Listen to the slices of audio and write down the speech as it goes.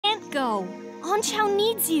go. Onchao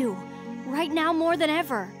needs you. Right now more than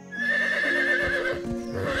ever.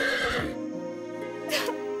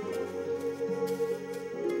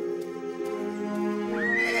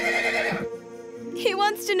 He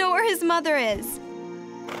wants to know where his mother is.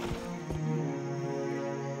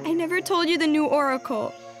 I never told you the new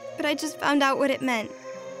oracle, but I just found out what it meant.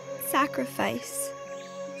 Sacrifice.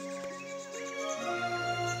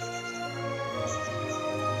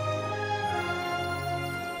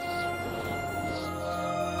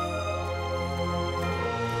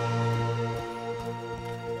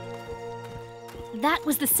 That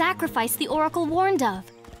was the sacrifice the oracle warned of.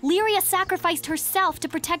 Lyria sacrificed herself to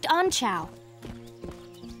protect Onchao.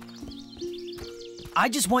 I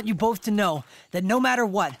just want you both to know that no matter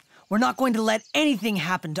what, we're not going to let anything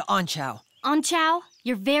happen to Onchao. Onchao,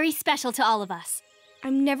 you're very special to all of us.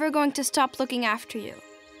 I'm never going to stop looking after you.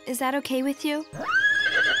 Is that okay with you?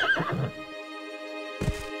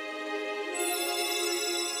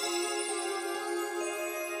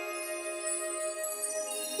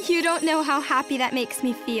 You don't know how happy that makes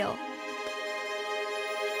me feel.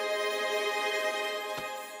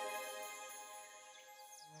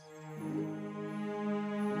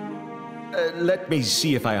 Let me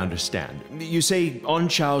see if I understand. You say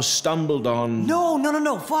Onchao stumbled on...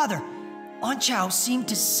 No, Father. Onchao seemed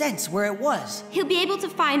to sense where it was. He'll be able to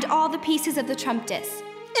find all the pieces of the Trumptus.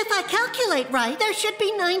 If I calculate right, there should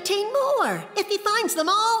be 19 more. If he finds them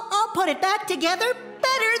all, I'll put it back together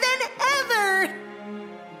better than ever.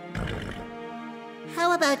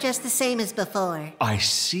 How about just the same as before? I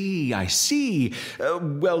see.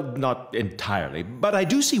 Well, not entirely, but I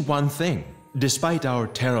do see one thing. Despite our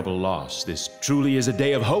terrible loss, this truly is a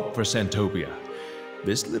day of hope for Centopia.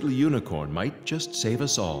 This little unicorn might just save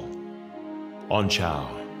us all. Onchao,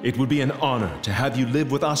 it would be an honor to have you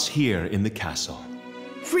live with us here in the castle.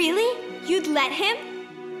 Really? You'd let him?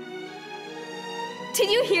 Did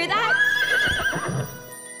you hear that?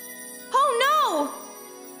 Oh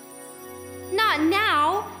no! Not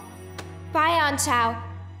now. Bye, Onchao.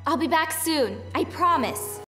 I'll be back soon, I promise.